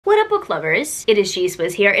What up, book lovers? It is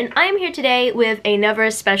GSwiz here, and I'm here today with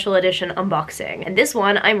another special edition unboxing, and this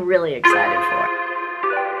one I'm really excited for.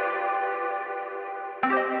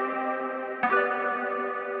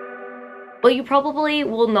 Well, you probably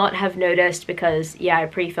will not have noticed because, yeah, I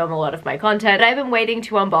pre-film a lot of my content, but I've been waiting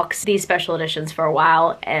to unbox these special editions for a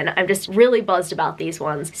while, and I'm just really buzzed about these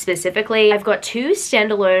ones. Specifically, I've got two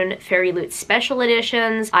standalone Fairyloot special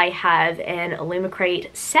editions, I have an Illumicrate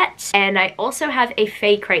set, and I also have a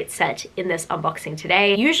Faecrate set in this unboxing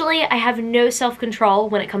today. Usually, I have no self-control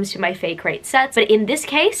when it comes to my Faecrate sets, but in this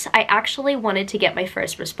case, I actually wanted to get my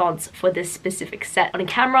first response for this specific set on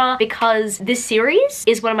camera because this series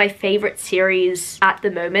is one of my favorite series at the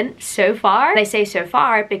moment so far. And I say so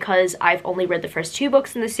far because I've only read the first 2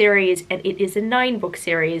 books in the series, and it is a 9-book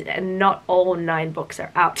series, and not all 9 books are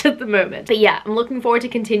out at the moment. But yeah, I'm looking forward to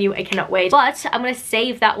continue. I cannot wait. But I'm gonna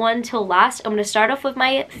save that one till last. I'm gonna start off with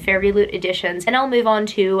my Fairyloot editions, and I'll move on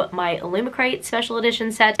to my Illumicrate special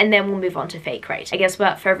edition set, and then we'll move on to Faecrate. I guess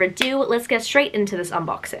without further ado, let's get straight into this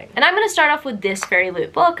unboxing. And I'm gonna start off with this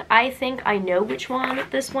Fairyloot book. I think I know which one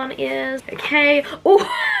this one is. Okay. Oh.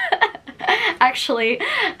 Actually,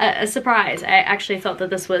 a surprise. I actually thought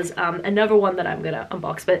that this was another one that I'm gonna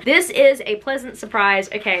unbox, but this is a pleasant surprise.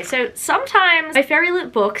 Okay, so sometimes my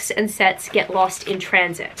Fairyloot books and sets get lost in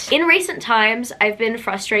transit. In recent times, I've been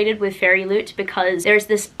frustrated with Fairyloot because there's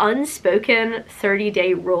this unspoken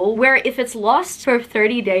 30-day rule where if it's lost for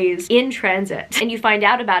 30 days in transit and you find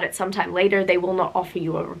out about it sometime later, they will not offer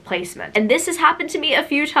you a replacement. And this has happened to me a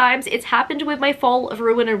few times. It's happened with my Fall of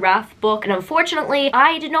Ruin and Wrath book, and unfortunately,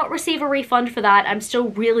 I did not receive a refund for that. I'm still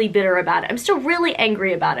really bitter about it. I'm still really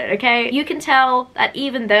angry about it, okay? You can tell that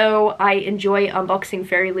even though I enjoy unboxing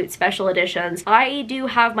Fairyloot special editions, I do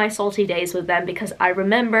have my salty days with them because I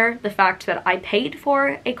remember the fact that I paid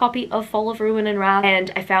for a copy of Fall of Ruin and Wrath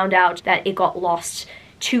and I found out that it got lost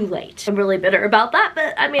too late. I'm really bitter about that,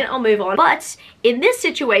 but I mean, I'll move on. But in this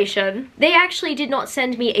situation, they actually did not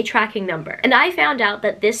send me a tracking number. And I found out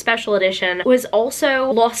that this special edition was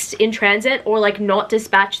also lost in transit, or like not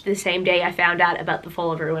dispatched the same day I found out about the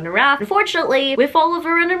Fall of Ruin and Wrath. Unfortunately, with Fall of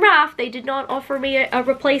Ruin and Wrath, they did not offer me a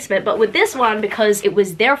replacement, but with this one, because it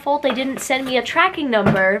was their fault they didn't send me a tracking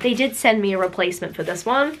number, they did send me a replacement for this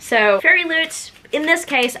one. So, Fairyloot, in this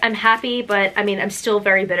case, I'm happy, but I mean, I'm still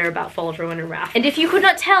very bitter about Fall of Ruin and Wrath. And if you could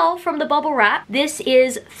not tell from the bubble wrap, this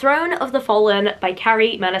is Throne of the Fallen by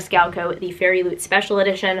Camilo Maniscalco, the Fairyloot special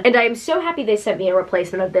edition. And I am so happy they sent me a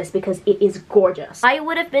replacement of this because it is gorgeous. I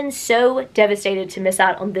would have been so devastated to miss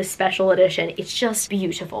out on this special edition. It's just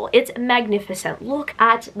beautiful. It's magnificent. Look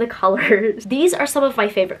at the colors. These are some of my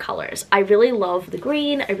favorite colors. I really love the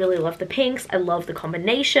green. I really love the pinks. I love the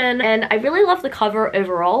combination. And I really love the cover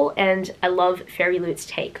overall. And I love Fairyloot's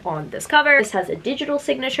take on this cover. This has a digital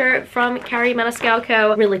signature from Camilo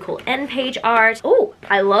Maniscalco. Really cool end page art. Oh,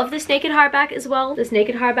 I love this naked hardback as well. This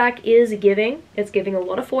naked hardback is giving. It's giving a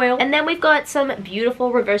lot of foil. And then we've got some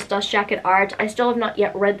beautiful reverse dust jacket art. I still have not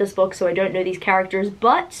yet read this book, so I don't know these characters,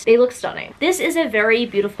 but they look stunning. This is a very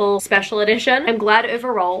beautiful special edition. I'm glad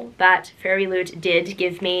overall that Fairyloot did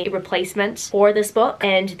give me a replacement for this book,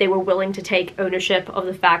 and they were willing to take ownership of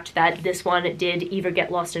the fact that this one did either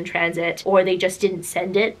get lost in transit or they just didn't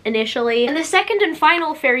send it initially. And the second and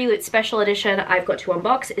final Fairyloot special edition I've got to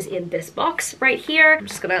unbox is in this box right here. I'm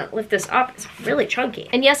just gonna lift this up. It's really chunky.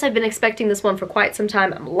 And yes, I've been expecting this one for quite some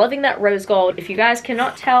time. I'm loving that rose gold. If you guys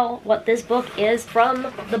cannot tell what this book is from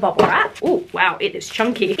the bubble wrap, oh wow, it is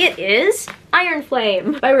chunky. It is Iron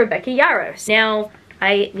Flame by Rebecca Yarros. Now,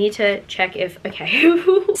 I need to check if, okay,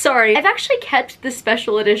 sorry. I've actually kept this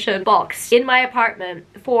special edition box in my apartment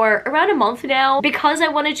for around a month now because I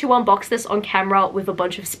wanted to unbox this on camera with a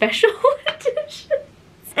bunch of special editions.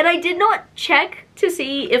 And I did not check to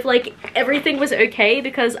see if like everything was okay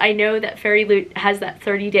because I know that Fairyloot has that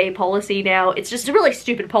 30-day policy now. It's just a really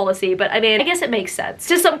stupid policy, but I mean, I guess it makes sense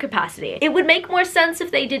to some capacity. It would make more sense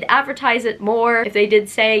if they did advertise it more, if they did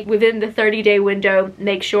say within the 30-day window,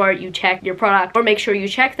 make sure you check your product, or make sure you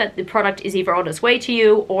check that the product is either on its way to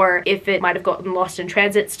you or if it might have gotten lost in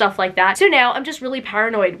transit, stuff like that. So now I'm just really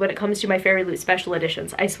paranoid when it comes to my Fairyloot special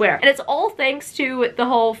editions, I swear. And it's all thanks to the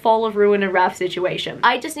whole Fall of Ruin and Wrath situation.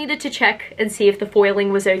 I just needed to check and see if the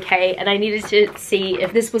foiling was okay, and I needed to see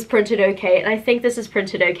if this was printed okay, and I think this is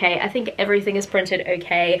printed okay. I think everything is printed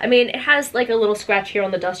okay. I mean, it has like a little scratch here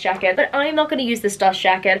on the dust jacket, but I'm not going to use this dust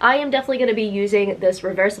jacket. I am definitely going to be using this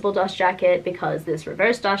reversible dust jacket because this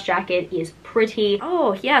reverse dust jacket is pretty.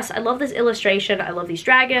 Oh yes, I love this illustration. I love these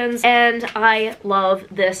dragons, and I love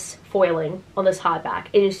this foiling on this hardback.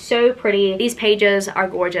 It is so pretty. These pages are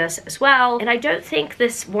gorgeous as well, and I don't think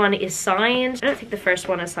this one is signed. I don't think the first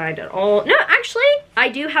one is signed at all. No, actually, I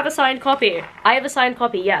do have a signed copy. I have a signed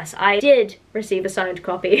copy, yes. I did receive a signed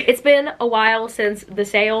copy. It's been a while since the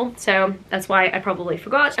sale, so that's why I probably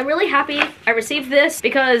forgot. I'm really happy I received this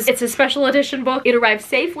because it's a special edition book. It arrived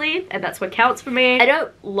safely, and that's what counts for me. I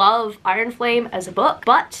don't love Iron Flame as a book,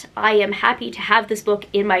 but I am happy to have this book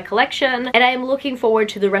in my collection, and I am looking forward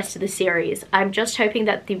to the rest of the series. I'm just hoping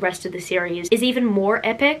that the rest of the series is even more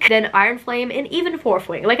epic than Iron Flame and even Fourth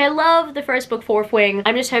Wing. Like, I love the first book, Fourth Wing.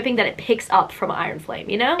 I'm just hoping that it picks up from Iron Flame,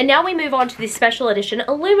 you know? And now we move on to the special edition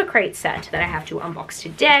Illumicrate set that I have to unbox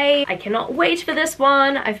today. I cannot wait for this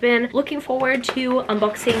one. I've been looking forward to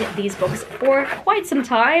unboxing these books for quite some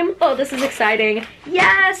time. Oh, this is exciting.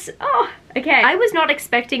 Yes! Oh, okay. I was not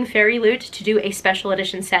expecting Fairyloot to do a special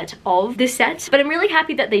edition set of this set, but I'm really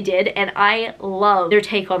happy that they did, and I love their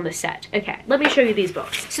take on the set. Okay, let me show you these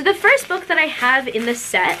books. So the first book that I have in the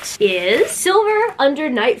set is Silver Under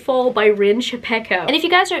Nightfall by Rin Chapeko. And if you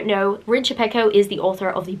guys don't know, Rin Chapeko is the author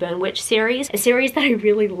of the Bone Witch series, a series that I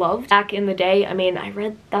really loved back in the day. I mean, I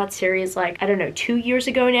read that series like, I don't know, 2 years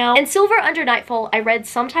ago now. And Silver Under Nightfall I read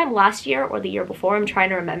sometime last year or the year before, I'm trying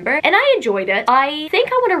to remember, and I enjoyed it. I think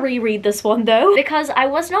I want to reread this one though, because I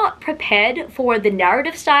was not prepared for the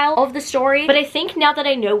narrative style of the story, but I think now that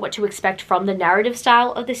I know what to expect from the narrative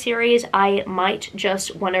style of the series, I might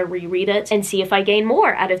just want to reread it and see if I gain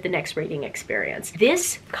more out of the next reading experience.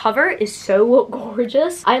 This cover is so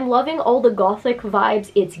gorgeous. I'm loving all the gothic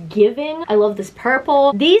vibes it's giving. I love this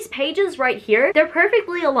purple. These pages right here, they're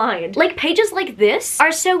perfectly aligned. Like, pages like this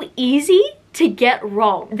are so easy to get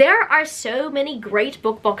wrong. There are so many great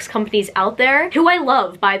book box companies out there, who I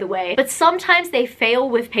love, by the way, but sometimes they fail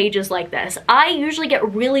with pages like this. I usually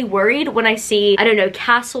get really worried when I see, I don't know,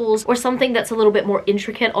 castles or something that's a little bit more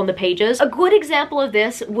intricate on the pages. A good example of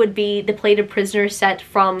this would be the Plated Prisoner set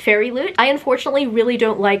from Fairyloot. I unfortunately really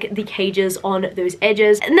don't like the cages on those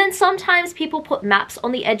edges, and then sometimes people put maps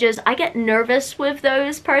on the edges. I get nervous with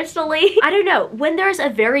those personally. I don't know, when there's a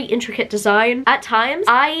very intricate design, at times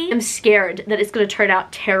I am scared that it's gonna turn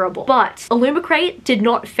out terrible. But Illumicrate did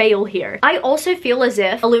not fail here. I also feel as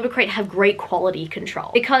if Illumicrate have great quality control,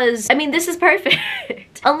 because, I mean, this is perfect.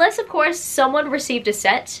 Unless, of course, someone received a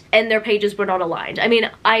set and their pages were not aligned. I mean,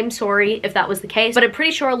 I'm sorry if that was the case, but I'm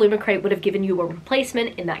pretty sure Illumicrate would have given you a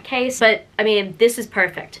replacement in that case. But, I mean, this is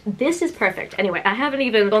perfect. This is perfect. Anyway, I haven't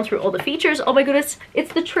even gone through all the features. Oh my goodness,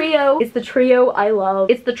 it's the trio. It's the trio I love.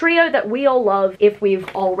 It's the trio that we all love if we've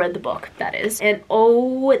all read the book, that is. And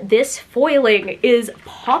oh, this foiling is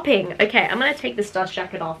popping. Okay, I'm gonna take this dust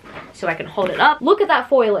jacket off so I can hold it up. Look at that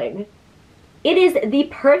foiling. It is the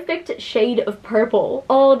perfect shade of purple.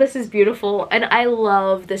 Oh, this is beautiful, and I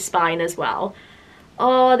love the spine as well.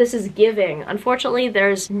 Oh, this is giving. Unfortunately,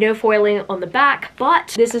 there's no foiling on the back,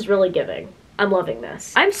 but this is really giving. I'm loving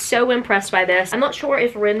this. I'm so impressed by this. I'm not sure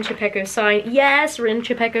if Rin Chapeko signed. Yes, Rin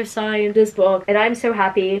Chapeko signed this book, and I'm so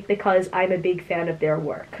happy because I'm a big fan of their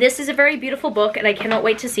work. This is a very beautiful book, and I cannot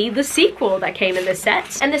wait to see the sequel that came in this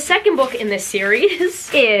set. And the second book in this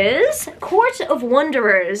series is Court of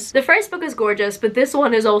Wanderers. The first book is gorgeous, but this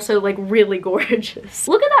one is also like really gorgeous.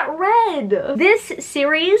 Look at that red! This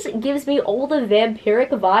series gives me all the vampiric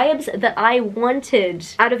vibes that I wanted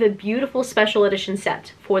out of a beautiful special edition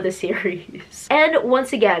set for the series. And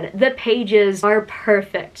once again, the pages are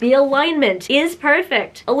perfect. The alignment is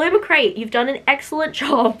perfect. Illumicrate, you've done an excellent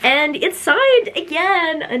job. And it's signed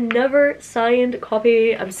again. Another signed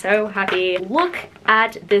copy. I'm so happy. Look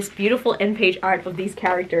at this beautiful end page art of these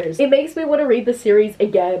characters. It makes me want to read the series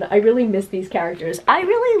again. I really miss these characters. I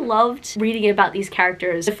really loved reading about these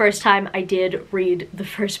characters the first time I did read the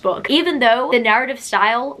first book. Even though the narrative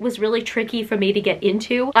style was really tricky for me to get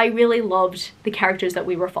into, I really loved the characters that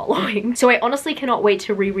we were following. So I honestly cannot wait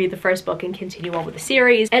to reread the first book and continue on with the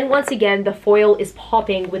series. And once again, the foil is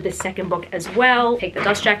popping with the second book as well. Take the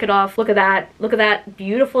dust jacket off. Look at that. Look at that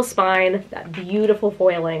beautiful spine, that beautiful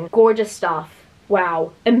foiling. Gorgeous stuff.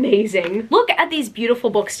 Wow, amazing. Look at these beautiful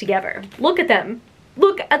books together. Look at them.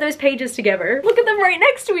 Look at those pages together. Look at them right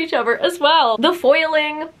next to each other as well. The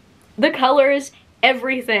foiling, the colors,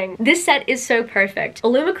 everything. This set is so perfect.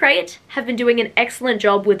 Illumicrate have been doing an excellent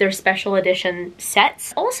job with their special edition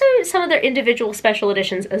sets. Also, some of their individual special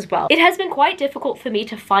editions as well. It has been quite difficult for me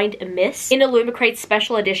to find a miss in Illumicrate's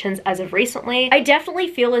special editions as of recently. I definitely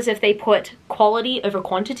feel as if they put quality over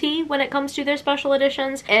quantity when it comes to their special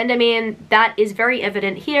editions. And I mean, that is very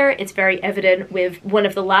evident here. It's very evident with one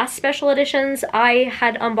of the last special editions I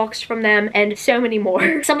had unboxed from them, and so many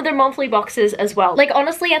more. Some of their monthly boxes as well. Like,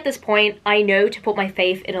 honestly, at this point, I know to put put my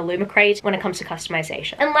faith in Illumicrate when it comes to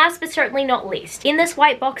customization. And last but certainly not least, in this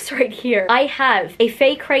white box right here, I have a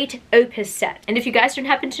Faecrate Opus set. And if you guys don't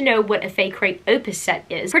happen to know what a Faecrate Opus set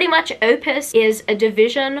is, pretty much Opus is a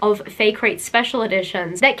division of Faecrate special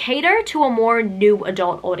editions that cater to a more new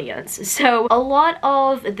adult audience. So a lot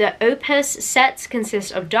of the Opus sets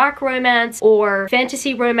consist of dark romance or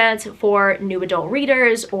fantasy romance for new adult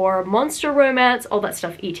readers or monster romance, all that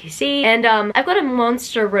stuff etc. And I've got a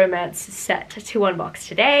monster romance set to unbox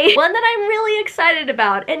today, one that I'm really excited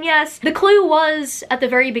about. And yes, the clue was at the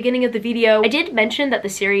very beginning of the video. I did mention that the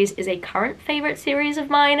series is a current favorite series of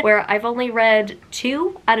mine where I've only read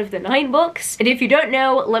 2 out of the 9 books. And if you don't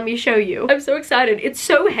know, let me show you. I'm so excited. It's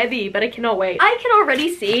so heavy, but I cannot wait. I can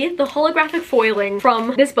already see the holographic foiling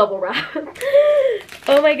from this bubble wrap.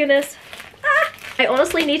 Oh my goodness. Ah! I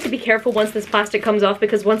honestly need to be careful once this plastic comes off,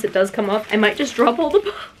 because once it does come off, I might just drop all the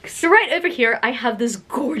books. So right over here, I have this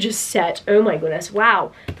gorgeous set. Oh my goodness,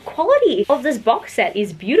 wow. The quality of this box set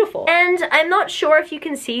is beautiful. And I'm not sure if you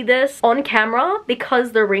can see this on camera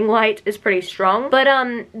because the ring light is pretty strong, but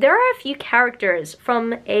there are a few characters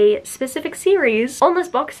from a specific series on this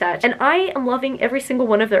box set, and I am loving every single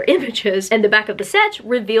one of their images. And the back of the set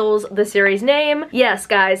reveals the series name. Yes,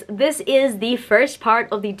 guys, this is the first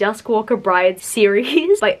part of the Duskwalker Brides series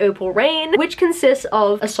by Opal Rain, which consists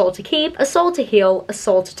of A Soul to Keep, A Soul to Heal, A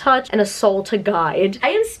Soul to Touch, and A Soul to Guide. I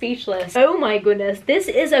am speechless. Oh my goodness, this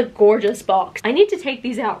is a gorgeous box. I need to take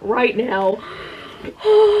these out right now.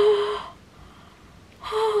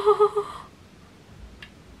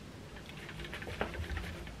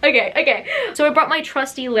 Okay, so I brought my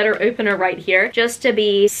trusty letter opener right here just to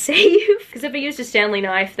be safe, because if I used a Stanley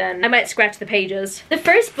knife then I might scratch the pages. The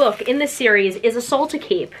first book in this series is A Soul to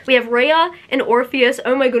Keep. We have Rhea and Orpheus.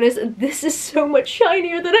 Oh my goodness, this is so much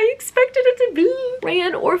shinier than I expected it to be. Rhea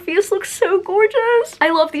and Orpheus look so gorgeous. I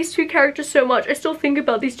love these 2 characters so much. I still think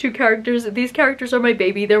about these 2 characters. These characters are my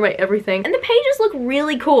baby, they're my everything. And the pages look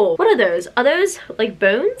really cool. What are those? Are those like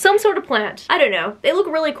bones? Some sort of plant. I don't know. They look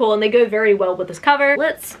really cool and they go very well with this cover.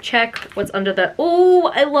 Let's check what's under the— oh,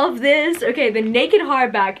 I love this. Okay, the naked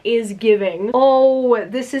hardback is giving. Oh,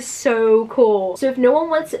 this is so cool. So if no one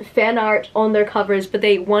wants fan art on their covers, but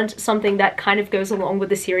they want something that kind of goes along with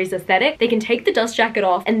the series aesthetic, they can take the dust jacket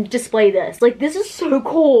off and display this. Like, this is so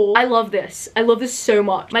cool. I love this. I love this so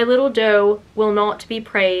much. My little doe will not be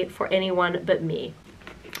prey for anyone but me.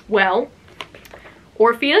 Well,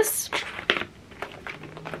 Orpheus,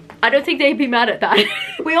 I don't think they'd be mad at that.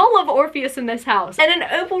 We all love Orpheus in this house. And an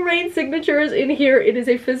Opal Rain signature is in here. It is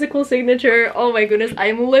a physical signature. Oh my goodness,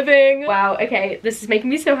 I'm living. Wow, okay, this is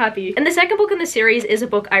making me so happy. And the second book in the series is a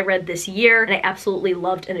book I read this year and I absolutely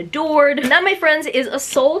loved and adored. And that, my friends, is A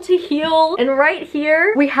Soul to Heal. And right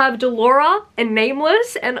here, we have Delora and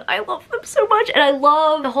Nameless, and I love them so much. And I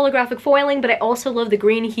love the holographic foiling, but I also love the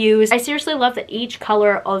green hues. I seriously love that each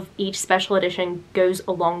color of each special edition goes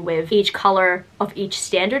along with each color of each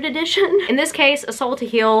standard edition. In this case, A Soul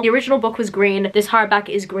to Heal, the original book was green, this hardback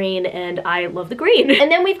is green, and I love the green.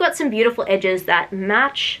 And then we've got some beautiful edges that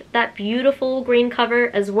match that beautiful green cover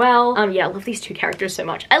as well. Yeah, I love these 2 characters so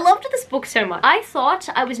much. I loved this book so much. I thought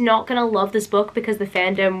I was not gonna love this book because the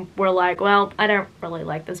fandom were like, well, I don't really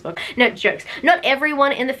like this book. No, jokes. Not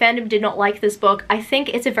everyone in the fandom did not like this book. I think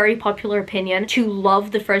it's a very popular opinion to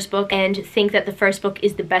love the first book and think that the first book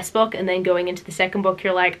is the best book, and then going into the second book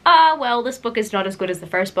you're like, ah, well, this book is not as good as the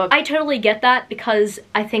first book. I totally get that because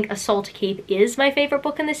I think A Soul to Keep is my favorite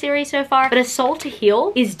book in the series so far, but A Soul to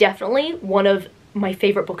Heal is definitely one of my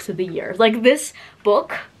favorite books of the year. Like, this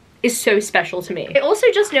book is so special to me. I also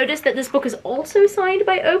just noticed that this book is also signed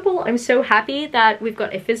by Opal. I'm so happy that we've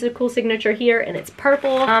got a physical signature here and it's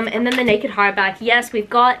purple. And then the naked hardback, yes, we've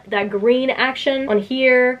got that green action on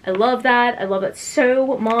here. I love that. I love it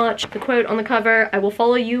so much. The quote on the cover, "I will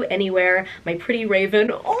follow you anywhere, my pretty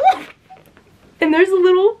raven." Oh! And there's a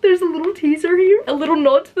little teaser here, a little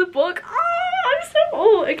nod to the book. I'm so—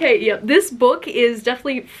 oh, okay, yeah, this book is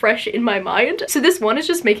definitely fresh in my mind. So this one is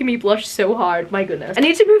just making me blush so hard, my goodness. I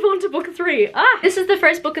need to move on to book 3. This is the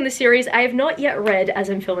first book in the series I have not yet read as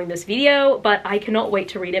I'm filming this video, but I cannot wait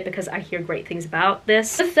to read it because I hear great things about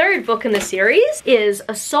this. The third book in the series is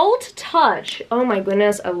A Soul to Touch. Oh my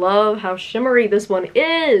goodness, I love how shimmery this one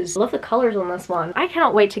is. I love the colors on this one. I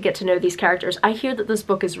cannot wait to get to know these characters. I hear that this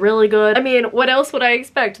book is really good. I mean, what else would I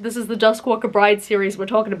expect? This is the Duskwalker Bride series we're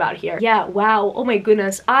talking about here. Yeah, wow. wow, oh my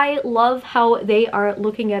goodness. I love how they are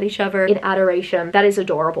looking at each other in adoration. That is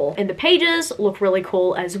adorable. And the pages look really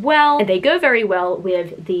cool as well, and they go very well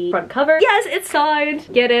with the front cover. Yes, it's signed.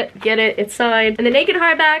 Get it, it's signed. And the naked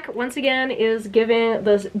hardback, once again, is given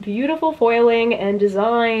this beautiful foiling and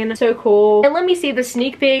design. So cool. And let me see the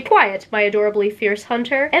sneak peek. Quiet, my adorably fierce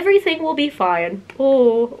hunter. Everything will be fine.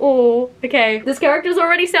 Oh, okay. This character's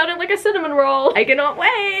already sounding like a cinnamon roll. I cannot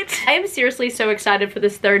wait. I am seriously so excited for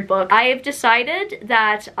this third book. I have decided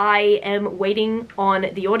that I am waiting on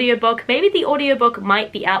the audiobook. Maybe the audiobook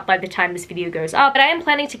might be out by the time this video goes up, but I am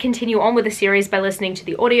planning to continue on with the series by listening to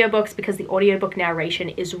the audiobooks because the audiobook narration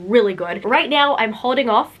is really good. Right now, I'm holding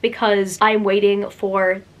off because I'm waiting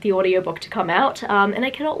for the audiobook to come out, and I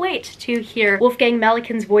cannot wait to hear Wolfgang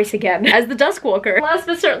Malikan's voice again as the Duskwalker. Last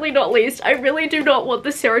but certainly not least, I really do not want the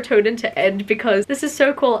serotonin to end because this is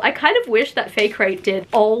so cool. I kind of wish that Faecrate did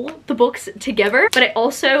all the books together, but I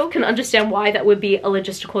also can understand why that would be a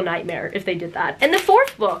logistical nightmare if they did that. And the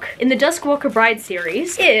fourth book in the Duskwalker Bride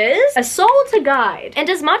series is A Soul to Guide. And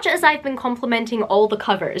as much as I've been complimenting all the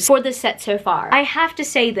covers for this set so far, I have to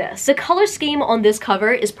say this. The color scheme on this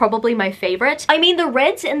cover is probably my favorite. I mean, the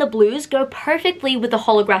reds and the blues go perfectly with the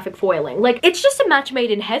holographic foiling. Like, it's just a match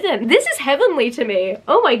made in heaven. This is heavenly to me.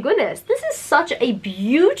 Oh my goodness. This is such a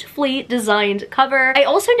beautifully designed cover. I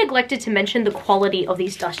also neglected to mention the quality of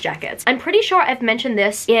these dust jackets. I'm pretty sure I've mentioned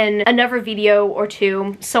this in another video or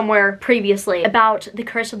two somewhere previously about the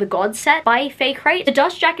Curse of the Gods set by Faecrate. The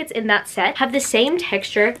dust jackets in that set have the same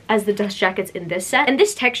texture as the dust jackets in this set, and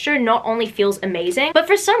this texture not only feels amazing, but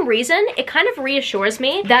for some reason it kind of reassures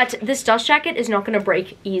me that this dust jacket is not going to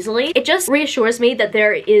break easily. It just reassures me that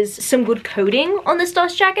there is some good coating on this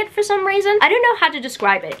dust jacket for some reason. I don't know how to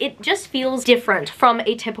describe it. It just feels different from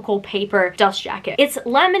a typical paper dust jacket. It's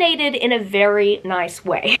laminated in a very nice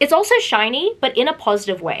way. It's also shiny, but in a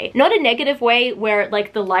positive way. Not a negative way where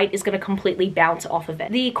like the light is going to completely bounce off of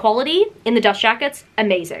it. The quality in the dust jackets,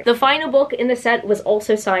 amazing. The final book in the set was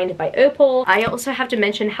also signed by Opal. I also have to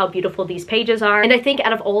mention how beautiful these pages are, and I think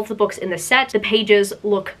out of all of the books in the set, the pages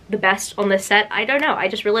look the best on this set. I don't know, I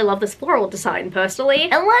just really love this floral design personally.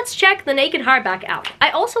 And let's check the naked hardback out. I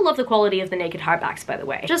also love the quality of the naked hardbacks, by the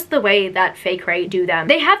way. Just the way that Faecrate do them.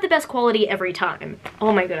 They have the best quality every time.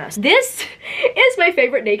 Oh my goodness. This is my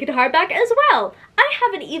favorite naked hardback as well. I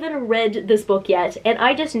haven't even read this book yet, and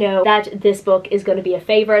I just know that this book is going to be a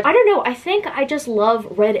favorite. I don't know, I think I just love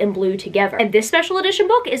red and blue together, and this special edition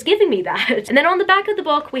book is giving me that. And then on the back of the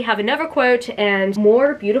book, we have another quote and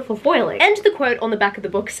more beautiful foiling. And the quote on the back of the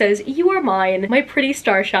book says, "You are mine, my pretty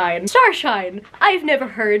starshine." Starshine! I've never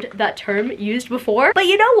heard that term used before, but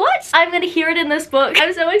you know what? I'm gonna hear it in this book.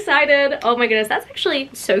 I'm so excited. Oh my goodness, that's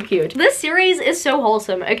actually so cute. This series is so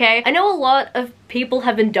wholesome, okay? I know a lot of people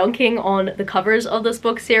have been dunking on the covers of this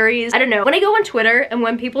book series. I don't know. When I go on Twitter and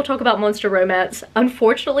when people talk about monster romance,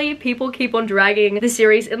 unfortunately, people keep on dragging the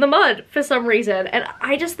series in the mud for some reason. And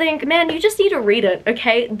I just think, man, you just need to read it,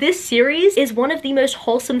 okay? This series is one of the most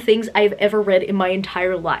wholesome things I've ever read in my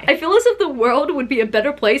entire life. I feel as if the world would be a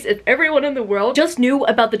better place if everyone in the world just knew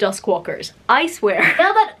about the Duskwalkers. I swear.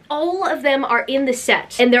 Now that all of them are in the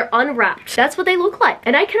set and they're unwrapped, that's what they look like.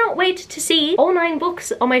 And I cannot wait to see all 9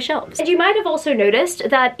 books on my shelves. And you might have also noticed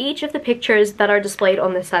that each of the pictures that are displayed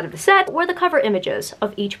on this side of the set were the cover images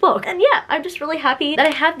of each book. And yeah, I'm just really happy that I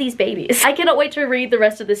have these babies. I cannot wait to read the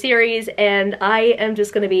rest of the series, and I am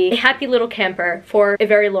just gonna be a happy little camper for a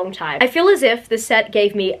very long time. I feel as if the set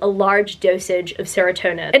gave me a large dosage of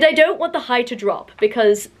serotonin, and I don't want the high to drop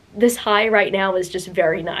because this high right now is just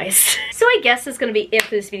very nice. So I guess that's gonna be it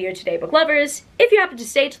for this video today, book lovers. If you happen to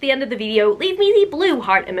stay to the end of the video, leave me the blue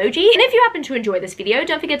heart emoji. And if you happen to enjoy this video,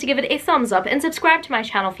 don't forget to give it a thumbs up and subscribe to my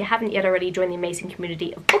channel if you haven't yet already. Joined the amazing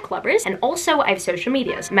community of book lovers. And also, I have social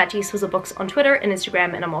medias. I'm at gswizzelbooks on Twitter and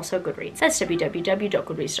Instagram, and I'm also Goodreads. That's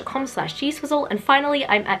www.goodreads.com/gswizzle. And finally,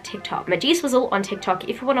 I'm at TikTok. I'm at gswizzle on TikTok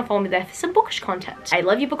if you want to follow me there for some bookish content. I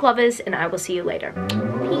love you, book lovers, and I will see you later.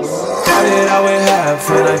 Peace.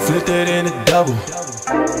 Flipped it in a double. Thought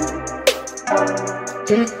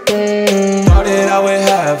that I would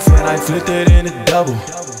have, and I flipped it in a double.